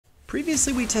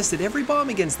Previously we tested every bomb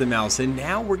against the MAUS, and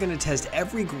now we're going to test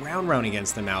every ground round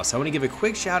against the MAUS. I want to give a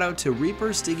quick shout out to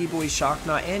Reaper, Stiggy Boy,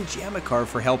 Shocknot, and Jamakar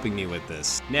for helping me with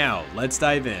this. Now, let's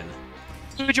dive in.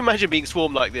 Would you imagine being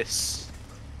swarmed like this?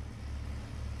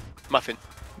 Muffin.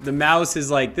 The MAUS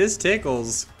is like, this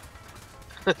tickles.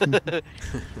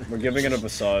 We're giving it a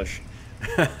massage.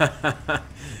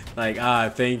 Like,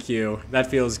 thank you. That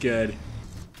feels good.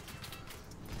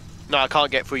 No, I can't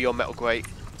get through your metal grate.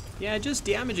 Yeah, just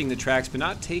damaging the tracks, but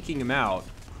not taking them out.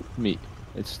 Me.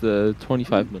 It's the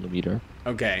 25mm.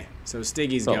 Okay, so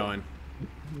Stiggy's going.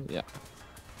 Yeah.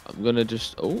 I'm gonna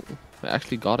just... Oh, I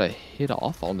actually got a hit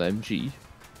off on the MG.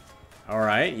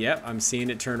 Alright, yep, I'm seeing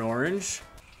it turn orange.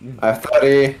 I thought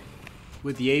he...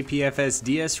 With the APFS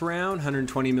DS round,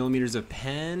 120mm of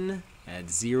pen at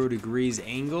 0 degrees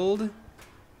angled.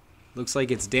 Looks like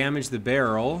it's damaged the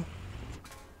barrel,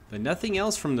 but nothing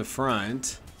else from the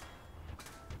front.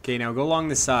 Okay, now go along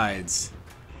the sides.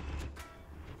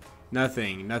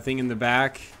 Nothing. Nothing in the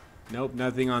back. Nope,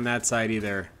 nothing on that side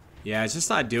either. Yeah, it's just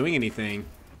not doing anything.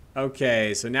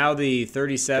 Okay, so now the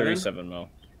 37. 37 mil.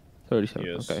 37,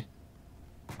 Yes. okay.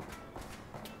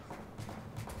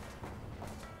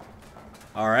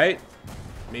 Alright.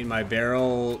 I mean, my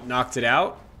barrel knocked it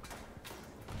out.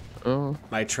 Oh.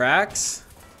 My tracks.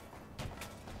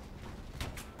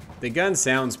 The gun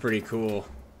sounds pretty cool.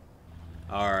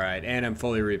 Alright, and I'm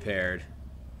fully repaired.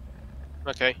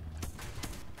 Okay.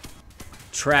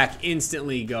 Track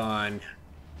instantly gone.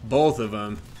 Both of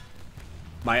them.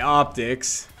 My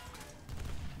optics.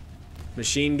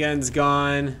 Machine gun's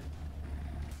gone.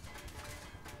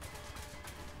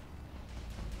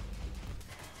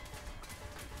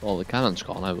 Well, the cannon's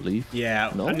gone, I believe.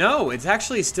 Yeah. No? No, it's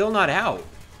actually still not out.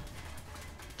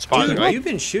 Surprising, Dude, right? you've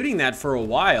been shooting that for a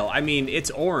while. I mean, it's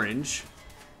orange.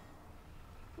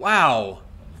 Wow.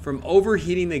 From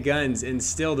overheating the guns and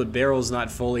still the barrel's not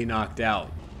fully knocked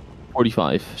out.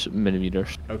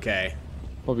 45mm. Okay.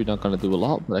 Probably not gonna do a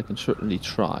lot, but I can certainly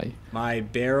try. My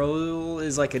barrel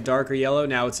is like a darker yellow.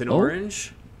 Now it's an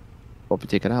orange. Probably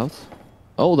take it out.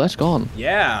 Oh, that's gone.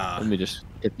 Yeah. Let me just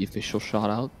get the official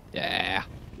shot out. Yeah.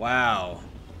 Wow.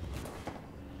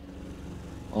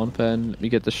 On pen. Let me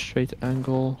get the straight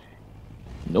angle.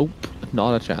 Nope.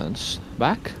 Not a chance.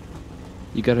 Back.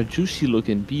 You got a juicy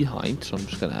looking behind, so I'm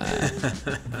just gonna...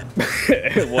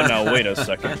 Well, now, wait a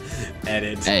second.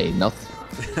 Edit. Hey,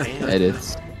 nothing.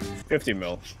 Edits. 50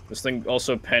 mil. This thing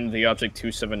also penned the Object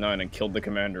 279 and killed the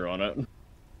commander on it.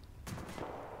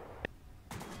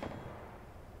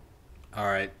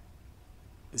 Alright.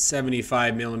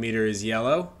 75mm is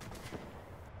yellow.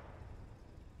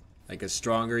 Like a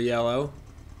stronger yellow.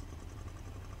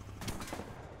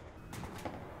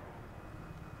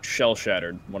 Shell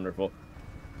shattered. Wonderful.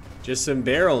 Just some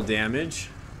barrel damage.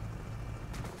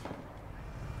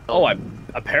 Oh, I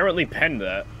apparently penned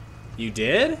that. You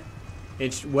did?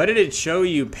 What did it show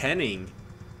you penning?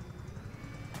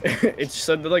 It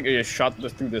said that, like, it shot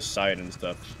through this side and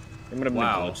stuff. It might have been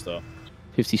Wow. a glitch, though.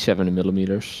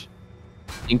 57mm.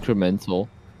 Incremental.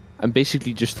 I'm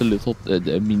basically just a little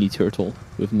a mini turtle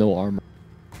with no armor.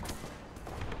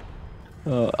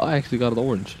 I actually got an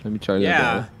orange. Let me try that.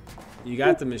 Yeah. You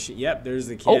got the machine. Yep, there's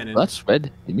the Oh, cannon. that's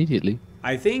red immediately.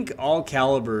 I think all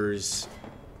calibers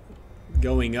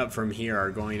going up from here are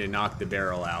going to knock the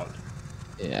barrel out.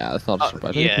 Yeah, I thought so.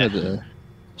 But yeah. I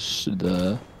think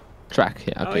the track.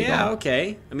 Yeah. Okay. Oh, yeah, gone.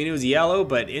 okay. I mean, it was yellow,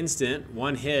 but instant.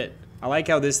 One hit. I like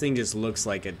how this thing just looks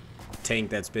like a tank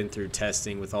that's been through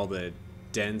testing with all the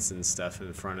dents and stuff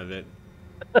in front of it.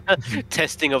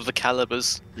 Testing of the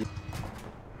calibers.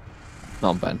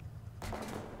 Not bad.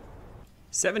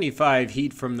 75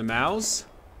 heat from the MAUS.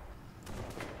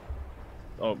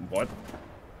 Oh, what?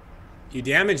 You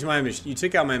damaged my you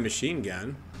took out my machine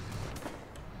gun.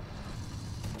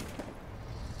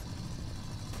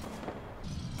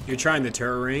 You're trying the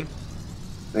turret ring.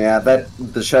 Yeah,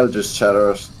 the shell just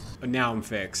shattered. Oh, now I'm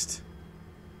fixed.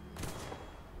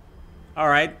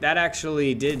 Alright, that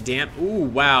actually did Ooh,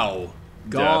 wow.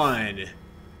 Gone.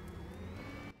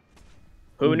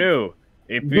 Who knew?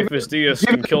 APFS DS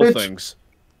can kill things.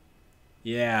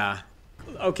 Yeah.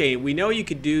 Okay, we know you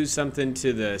could do something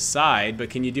to the side, but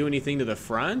can you do anything to the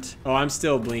front? Oh, I'm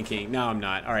still blinking. No, I'm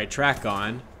not. Alright, track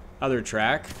gone. Other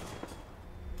track.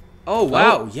 Oh,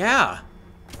 wow, yeah.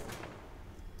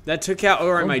 That took out,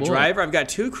 alright, my boy. driver. I've got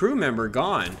 2 crew member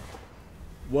gone.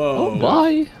 Whoa. Oh,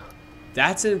 bye.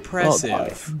 That's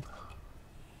impressive.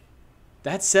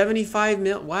 That's 75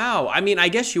 mil. Wow. I mean, I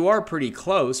guess you are pretty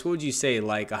close. What would you say,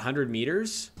 like 100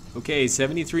 meters? Okay,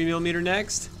 73mm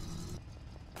next.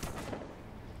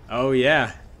 Oh,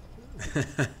 yeah.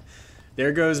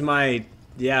 There goes my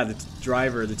Yeah, the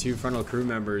driver, the 2 frontal crew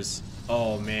members.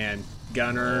 Oh man,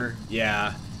 gunner.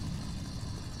 Yeah.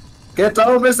 Get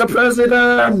down, Mr.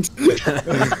 President!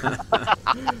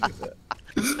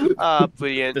 Ah,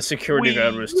 brilliant. The security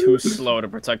guard was too slow to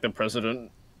protect the president.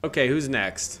 Okay, who's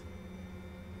next?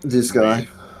 This guy.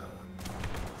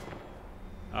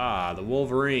 Ah, the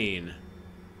Wolverine.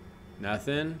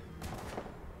 Nothing.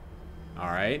 All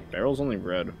right. Barrel's only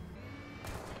red.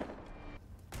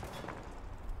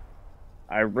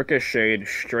 I ricocheted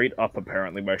straight up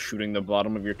apparently by shooting the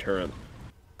bottom of your turret.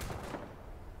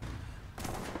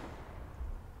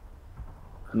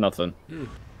 Nothing.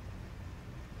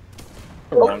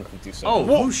 Around 57. Oh,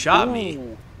 who shot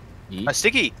me? A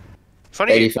sticky. In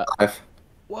front of you. 85.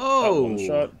 Whoa. One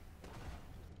shot.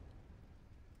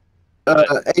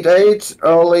 88,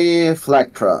 early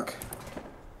flag truck.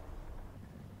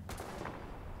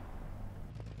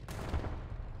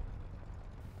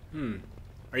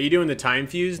 Are you doing the time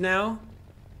fuse now?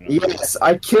 Yes,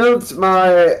 I killed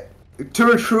my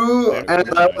turret crew, and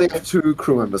I only have 2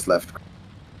 crew members left.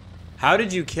 How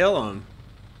did you kill him?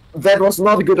 That was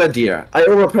not a good idea. I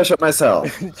overpressured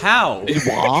myself. How?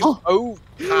 What? Oh,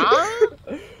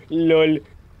 huh? LOL.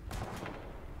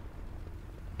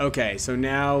 Okay, so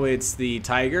now it's the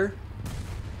Tiger.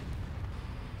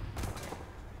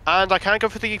 And I can't go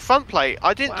for the front plate.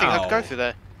 I didn't think I could go Wow. through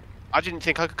there. I didn't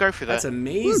think I could go through there. That's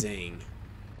amazing.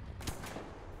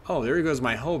 Oh, there goes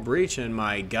my whole breach and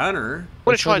my gunner. I'm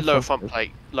gonna try the lower front front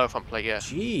plate. Lower front plate, yeah.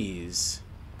 Jeez.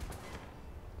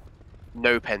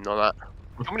 No pen on that.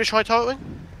 I'm gonna try turreting.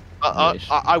 Nice.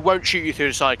 I won't shoot you through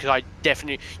the side because I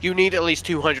definitely. You need at least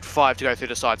 205 to go through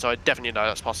the side, so I definitely know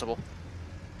that's possible.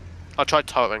 I'll try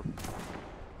turreting.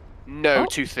 No, Oh.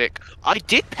 too thick. I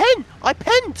did pen. I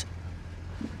penned.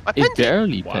 I It penned it.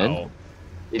 barely Wow. pen.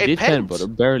 It It did pen, pens. but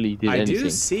it barely did I anything. do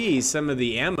see some of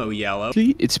the ammo yellow.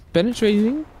 Actually, it's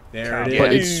penetrating, There But it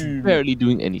but is. it's barely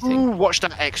doing anything. Ooh, watch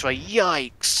that X-ray.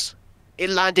 Yikes! It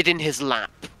landed in his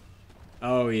lap.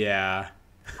 Oh, yeah.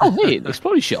 Oh, hey, an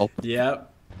exploding shell.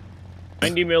 Yep.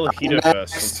 90 mil heat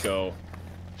FS. Let's go.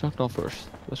 Shotgun first.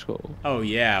 Let's go. Oh,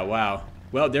 yeah, wow.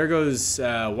 Well, there goes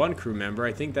 1 crew member.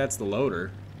 I think that's the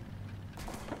loader.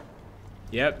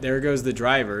 Yep, there goes the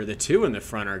driver. The 2 in the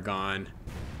front are gone.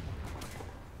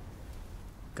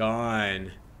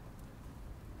 Gone.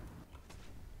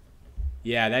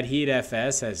 Yeah, that heat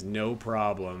FS has no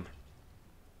problem.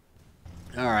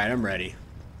 Alright, I'm ready.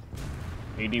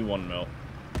 81 mil.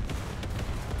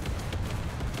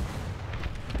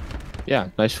 Yeah,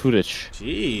 nice footage.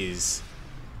 Jeez.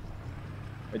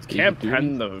 It can't dude.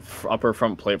 pen the upper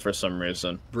front plate for some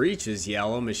reason. Breach is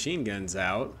yellow, machine gun's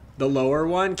out. The lower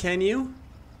one, can you?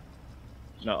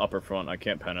 No, upper front. I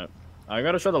can't pen it. I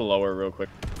gotta try the lower real quick.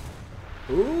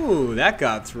 Ooh, that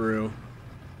got through.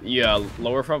 Yeah,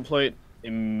 lower front plate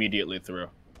immediately through.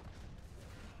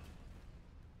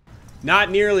 Not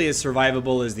nearly as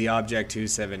survivable as the Object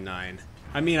 279.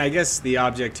 I mean, I guess the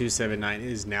Object 279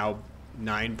 is now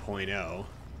 9.0.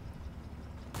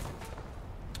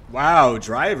 Wow,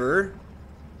 driver.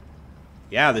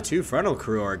 Yeah, the 2 frontal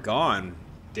crew are gone.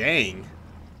 Dang.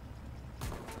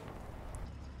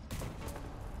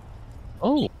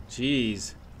 Oh,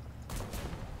 Jeez.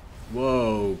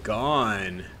 Whoa,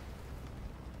 gone.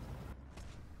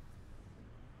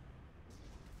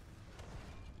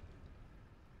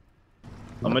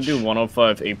 I'm gonna do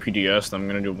 105 APDS, then I'm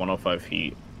gonna do 105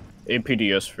 heat.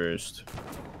 APDS first.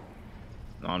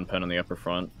 Non-pen on the upper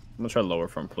front. I'm gonna try lower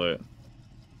front plate.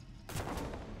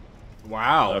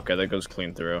 Wow. Okay, that goes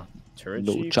clean through. Turret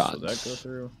No chief, so that chance. go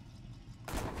through.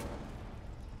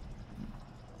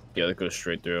 Yeah, that goes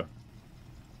straight through.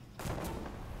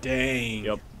 Dang.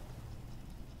 Yep.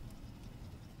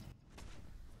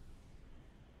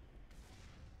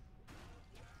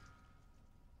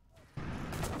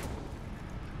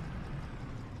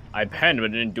 I penned, but it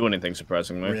didn't do anything,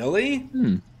 surprisingly. Really?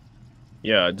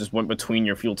 Yeah, it just went between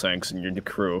your fuel tanks and your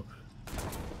crew.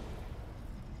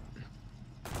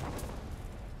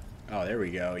 Oh, there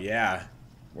we go. Yeah.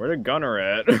 Where the gunner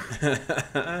at?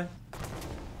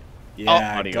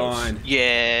 Yeah, adios. gone.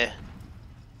 Yeah.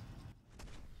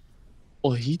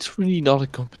 well, heat's really not a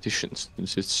competition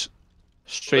since it's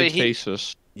straight Well, he-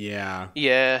 faces. Yeah.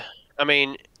 Yeah. I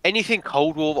mean, anything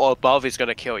Cold War or above is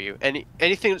gonna kill you.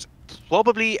 Anything that's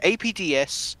probably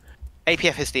APDS,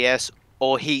 APFSDS,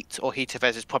 or Heat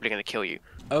FS is probably gonna kill you.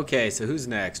 Okay, so who's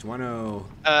next? 16.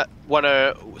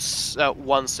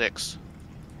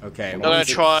 Okay. I'm gonna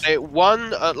try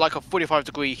one at like a 45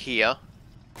 degree here.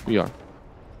 We are.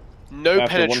 No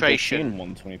After penetration.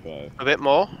 115, 125. A bit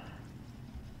more.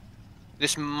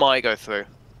 This might go through.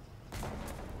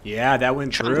 Yeah, that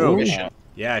went Channel through. vision.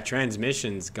 Yeah,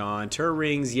 transmission's gone. Turret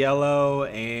ring's yellow,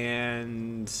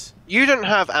 and You don't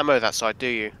have ammo that side, do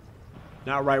you?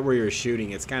 not right where you're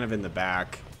shooting. It's kind of in the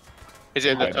back. Is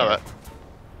it in the Right there. turret?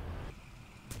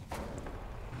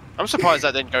 I'm surprised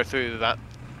that didn't go through that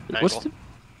What's angle. the...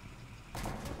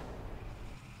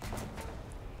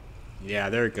 Yeah,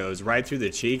 there it goes. Right through the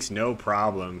cheeks, no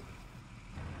problem.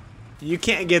 You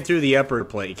can't get through the upper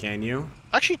plate, can you?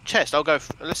 Actually, test. I'll go.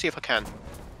 Let's see if I can.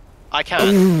 I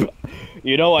can.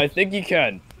 You know, I think you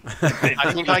can.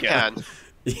 I think I can.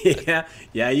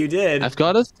 Yeah, you did. I've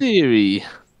got a theory.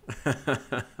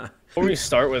 Before we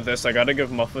start with this, I gotta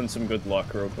give Muffin some good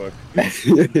luck real quick.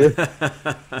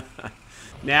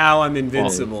 Now I'm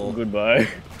invincible. Goodbye.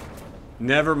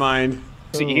 Never mind.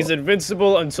 See, he's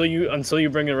invincible until you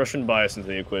bring a Russian bias into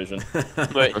the equation.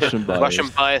 Wait, Russian bias. Russian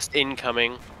biased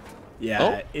incoming.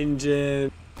 Yeah,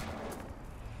 engine.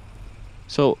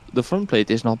 So the front plate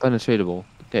is not penetratable.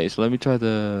 Okay, so let me try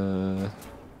the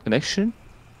connection.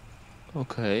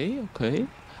 Okay.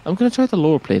 I'm gonna try the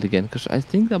lower plate again because I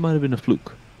think that might have been a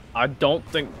fluke. I don't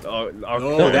think. Oh,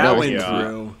 Okay, that went yeah.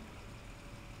 through.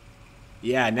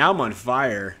 Yeah, now I'm on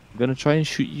fire. I'm gonna try and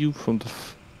shoot you from the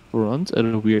front at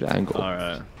a weird angle. All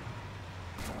right.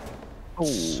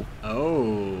 Oh.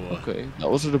 Oh. Okay, that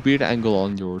was at a weird angle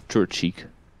on your turret cheek.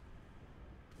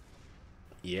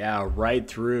 Yeah, right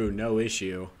through, no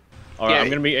issue. All right, Yeah. I'm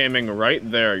gonna be aiming right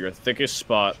there, your thickest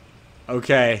spot.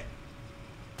 Okay.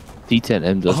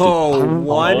 D10M does Oh,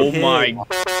 one Oh hit. my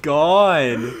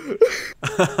Gone.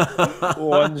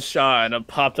 One shot, and it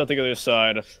popped out the other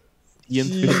side.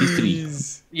 EM53.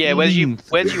 Jeez. Yeah, where do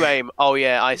you aim? Oh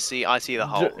yeah, I see the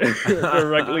hole.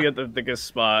 Directly at the thickest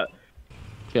spot.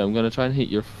 Okay, I'm gonna try and hit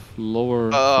your lower.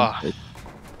 Ugh. front plate.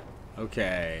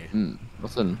 Okay.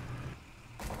 Nothing.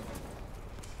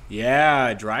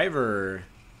 Yeah, driver.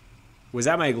 Was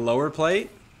that my lower plate?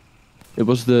 It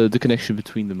was the connection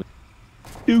between them.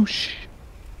 Douche.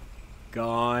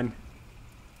 Gone.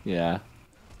 Yeah.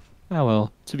 Ah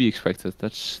well, to be expected.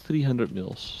 That's 300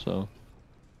 mils, so.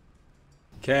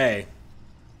 Okay.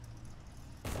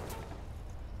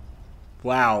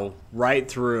 Wow, right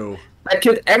through. I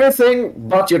killed everything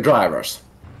but your drivers.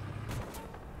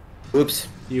 Oops.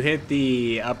 You hit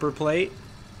the upper plate?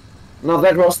 No,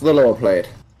 that was the lower plate.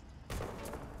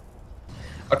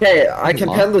 Okay, I can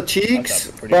pen the cheeks, That's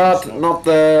a pretty but good smoke. not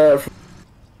the...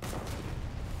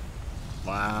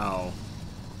 Wow.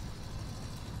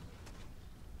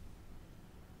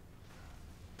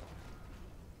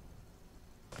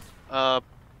 I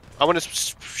want to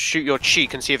shoot your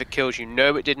cheek and see if it kills you.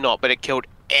 No, it did not, but it killed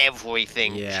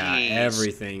everything. Yeah, Jeez.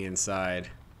 everything inside.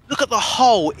 Look at the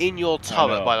hole in your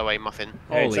turret, know. by the way, Muffin.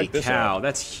 Hey, Holy check this cow, out.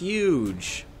 that's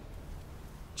huge.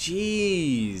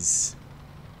 Jeez.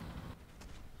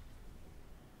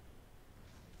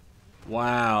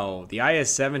 Wow, the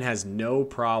IS-7 has no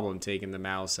problem taking the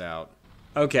mouse out.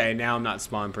 Okay, now I'm not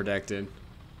spawn protected.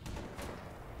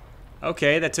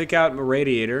 Okay, that took out my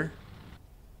radiator.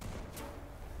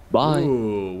 Bye.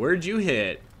 Ooh, where'd you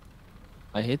hit?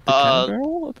 I hit the cannon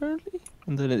barrel apparently,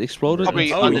 and then it exploded.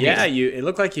 Probably Oh underneath. yeah, it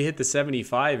looked like you hit the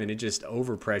 75 and it just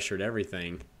overpressured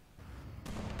everything.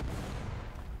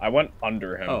 I went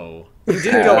under him. Oh, you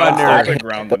did go Off under. the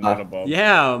ground and not above.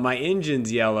 Yeah, my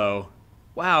engine's yellow.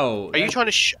 Wow. Are you trying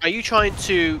to? Are you trying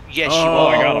to? Yes, you Oh,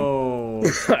 are. I got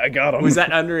him. I got him. Was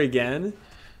that under again?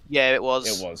 Yeah, it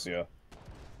was. It was, yeah.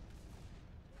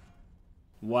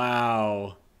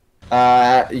 Wow.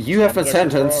 You have been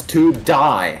sentenced to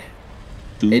die.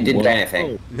 It didn't do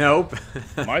anything. Nope.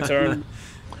 My turn.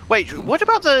 Wait, what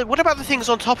about the things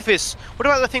on top of his? What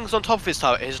about the things on top of his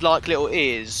turret? His like little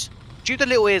ears. Shoot the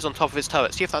little ears on top of his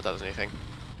turret. See if that does anything.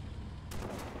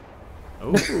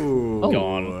 Ooh.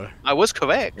 Gone. I was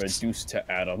correct. Reduced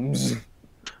to atoms.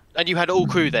 And you had all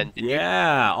crew then, didn't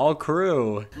Yeah, all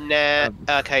crew. you? Nah.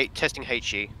 Okay, testing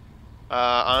HE.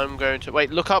 I'm going to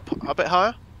wait. Look up a bit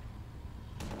higher.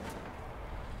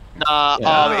 Nah.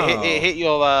 Yeah.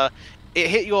 It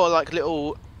hit your like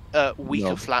little weaker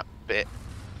No. flap bit.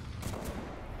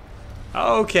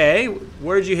 Okay,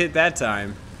 where'd you hit that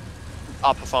time?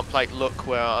 Upper front plate. Look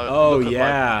where. Oh look at my-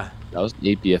 yeah. That was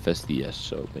the APFSDS,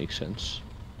 so it makes sense.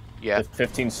 yeah. The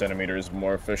 15 centimeters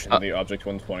more efficient than the Object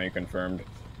 120 confirmed.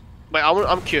 Wait,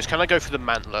 I'm curious. Can I go for the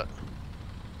mantlet?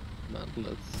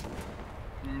 Mantlet.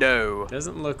 No.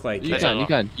 Doesn't look like You it. That's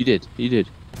can. You did. You did.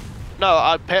 No,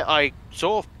 I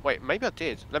sort of. Wait, maybe I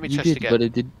did. Let me You test did, again. but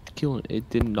it did kill. It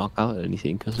didn't knock out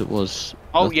anything because it was.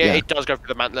 Oh yeah, it does go for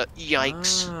the mantlet.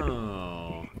 Yikes.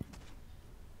 Oh.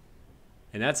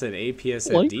 And that's an APS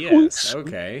Like DS. this.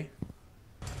 Okay.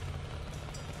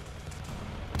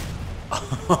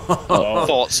 Oh.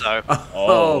 Thought so.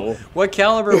 Oh. What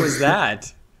caliber was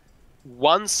that?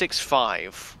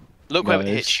 165. Look where it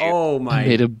Nice. hits you. Oh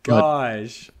made my a butt.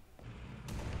 gosh.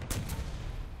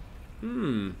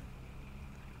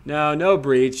 No, no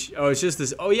breach. Oh, it's just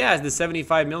this. Oh yeah, it's the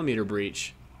 75mm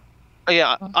breach. Oh,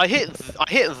 yeah, I hit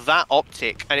that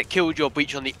optic and it killed your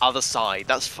breach on the other side.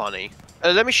 That's funny.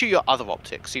 Let me shoot your other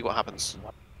optic. See what happens.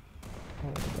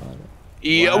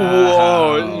 Yeah.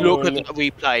 Wow. Whoa! Look at that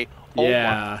replay. Oh,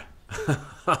 Yeah.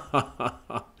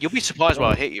 You'll be surprised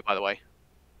when I hit you, by the way.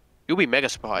 You'll be mega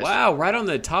surprised. Wow, right on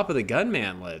the top of the gun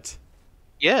manlet.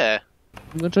 Yeah.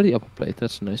 I'm gonna try the upper plate.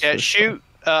 That's nice. Yeah. first Shoot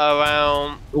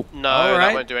around. Oh. No, All that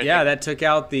right. won't do anything. Yeah, that took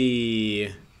out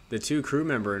the 2 crew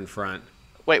member in front.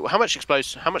 Wait, how much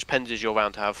pens does your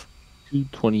round have?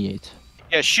 228.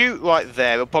 Yeah, shoot right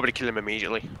there. It'll probably kill him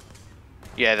immediately.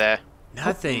 Yeah, there.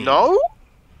 Nothing. No?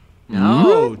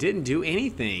 No, didn't do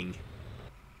anything.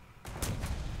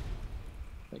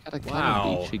 I got a cannon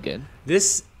Wow. beach again. The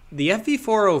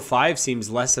FV405 seems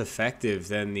less effective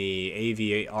than the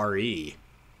AVRE.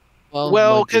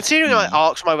 Well, like, considering I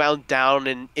arcs my round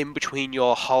down in between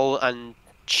your hull and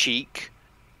cheek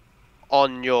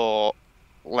on your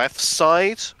left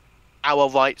side, our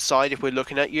right side if we're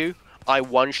looking at you, I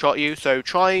one-shot you, so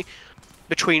try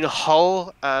between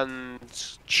hull and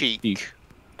cheek.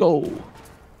 Go.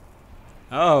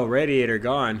 Oh, radiator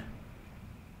gone.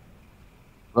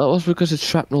 That was because it's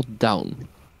shrapnel down,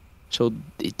 so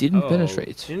it didn't Oh,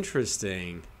 penetrate.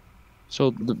 Interesting.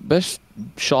 So the best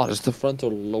shot is the front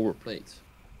or lower plate.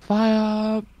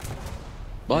 Fire!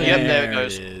 Bye. Yep, there There it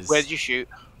goes. it is. Where did you shoot?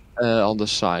 On the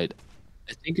side.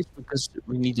 I think it's because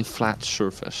we need a flat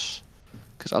surface,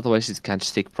 because otherwise it can't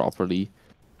stick properly.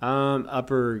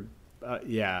 Upper,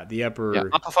 yeah, the upper. Yeah.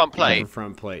 Upper front plate. Upper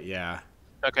front plate, yeah.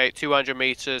 Okay, 200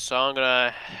 meters, so I'm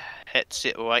gonna hit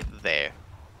it right there.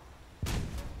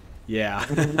 Yeah.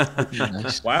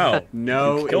 Nice. Wow.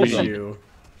 No You killed them. issue.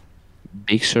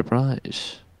 Big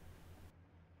surprise.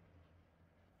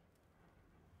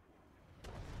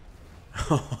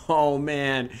 Oh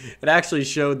man, it actually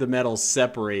showed the metal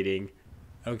separating.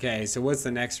 Okay, so what's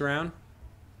the next round?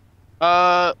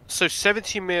 So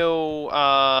 70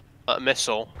 mil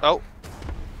missile. Oh,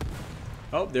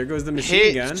 Oh, there goes the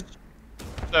machine gun. hit.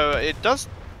 So it does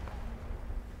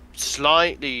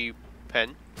slightly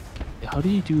pen. How do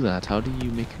you do that? How do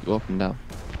you make it go up and down?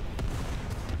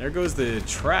 There goes the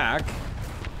track.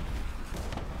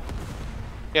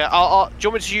 Yeah, do you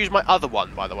want me to use my other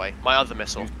one, by the way? My other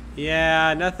missile.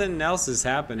 Yeah, nothing else is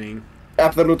happening.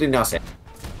 Absolutely nothing.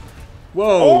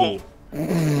 Whoa.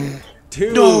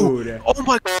 Dude. No! Oh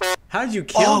my god! How'd you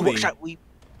kill me?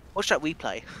 Watch that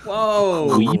replay.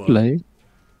 Whoa. We play.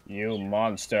 You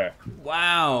monster.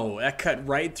 Wow, that cut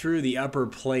right through the upper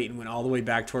plate and went all the way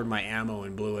back toward my ammo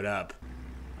and blew it up.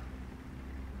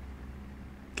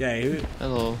 Okay,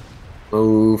 Hello.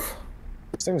 Move.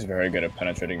 This thing's very good at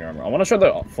penetrating your armor. I want to try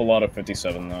the full auto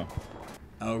 57 though.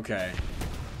 okay.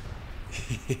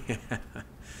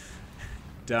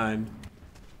 Done.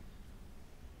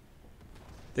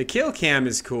 The kill cam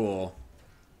is cool.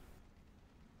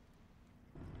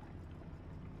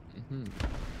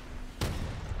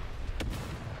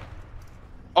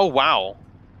 Oh wow.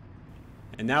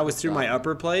 And that was through my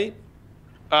upper plate?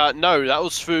 No,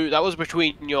 that was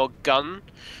between your gun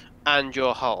and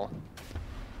your hull.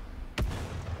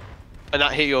 And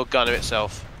that hit your gun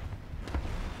itself.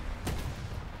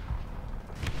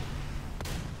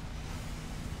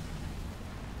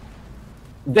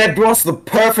 That was the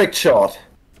perfect shot.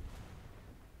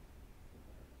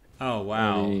 Oh,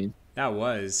 wow. Hey. That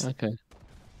was. Okay.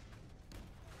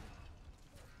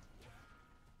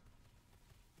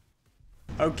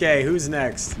 Okay, who's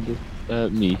next?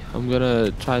 Me. I'm gonna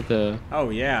try the.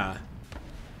 Oh, yeah.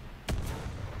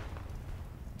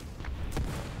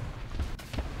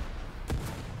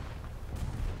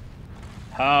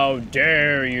 How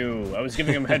dare you! I was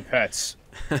giving him head pats.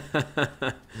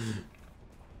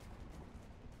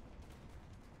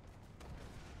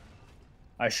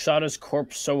 I shot his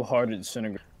corpse so hard it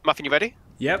disintegrated. Muffin, you ready?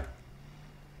 Yep.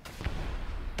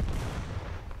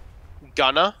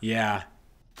 Gunner. Yeah.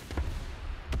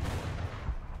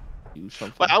 Do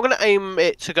something. Wait, I'm gonna aim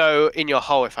it to go in your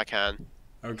hull if I can.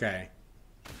 Okay.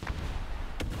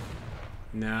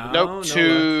 No. Nope. no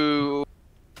To.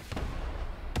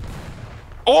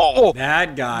 Oh! luck.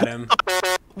 That got him.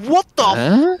 What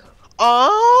the?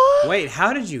 Huh? Wait,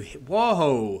 how did you hit?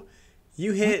 Whoa.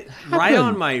 You hit right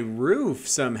on my roof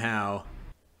somehow.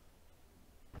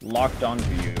 Locked onto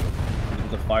you.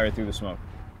 The fire through the smoke.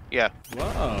 Yeah.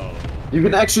 Whoa. You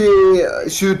can actually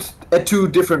shoot at 2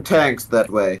 different tanks that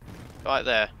way. Right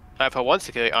there. If I wanted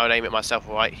to kill it, I would aim it myself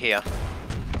right here.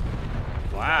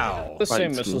 Wow. The same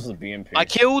Right, missiles as the BMP. I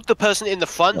killed the person in the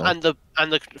front No. and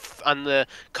the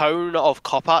cone of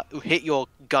copper who hit your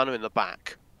gunner in the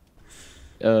back.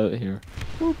 Here.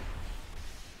 Boop.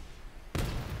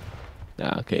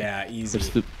 Yeah, okay. Yeah,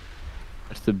 easy.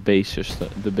 That's the base system,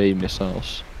 the Bay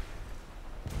missiles.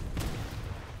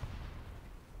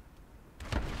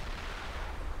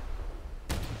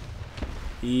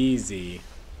 Easy.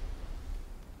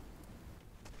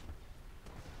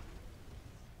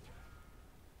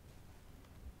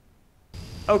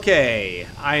 Okay,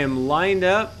 I am lined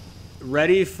up,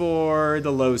 ready for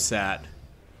the low sat.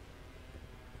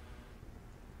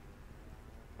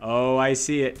 Oh, I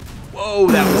see it. Whoa,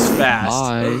 that was fast.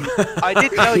 Bye. I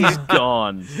did tell you. He's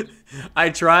gone. I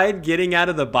tried getting out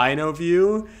of the bino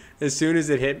view as soon as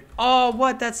it hit. Oh,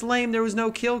 what? That's lame. There was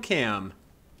no kill cam.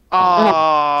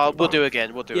 We'll do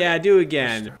again. We'll do it. Yeah, do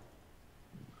again.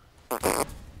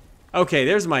 Okay,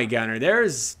 there's my gunner.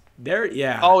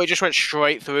 Yeah. Oh, it just went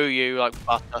straight through you like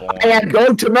butter. I am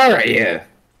going to marry you.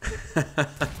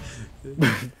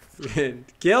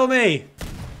 Kill me.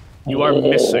 You are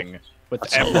missing with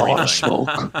That's a lot of everything.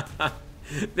 smoke.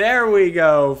 There we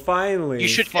go. Finally. You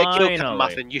should get a kill cam, Finally.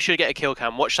 Muffin. You should get a kill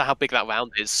cam. Watch how big that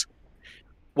round is.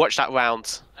 Watch that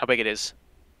round. How big it is.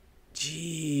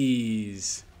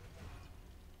 Jeez.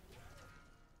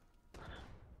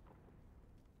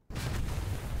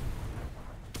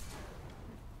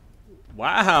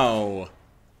 Wow.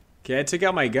 Okay, I took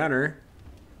out my gunner.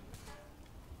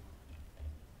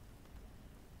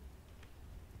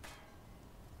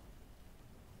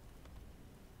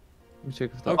 Let me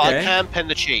check this out. Okay. I can pen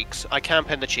the cheeks. I can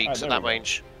pen the cheeks there at that we go.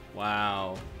 range.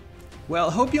 Wow. Well,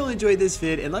 hope you all enjoyed this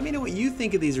vid, and let me know what you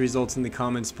think of these results in the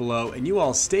comments below, and you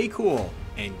all stay cool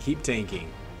and keep tanking.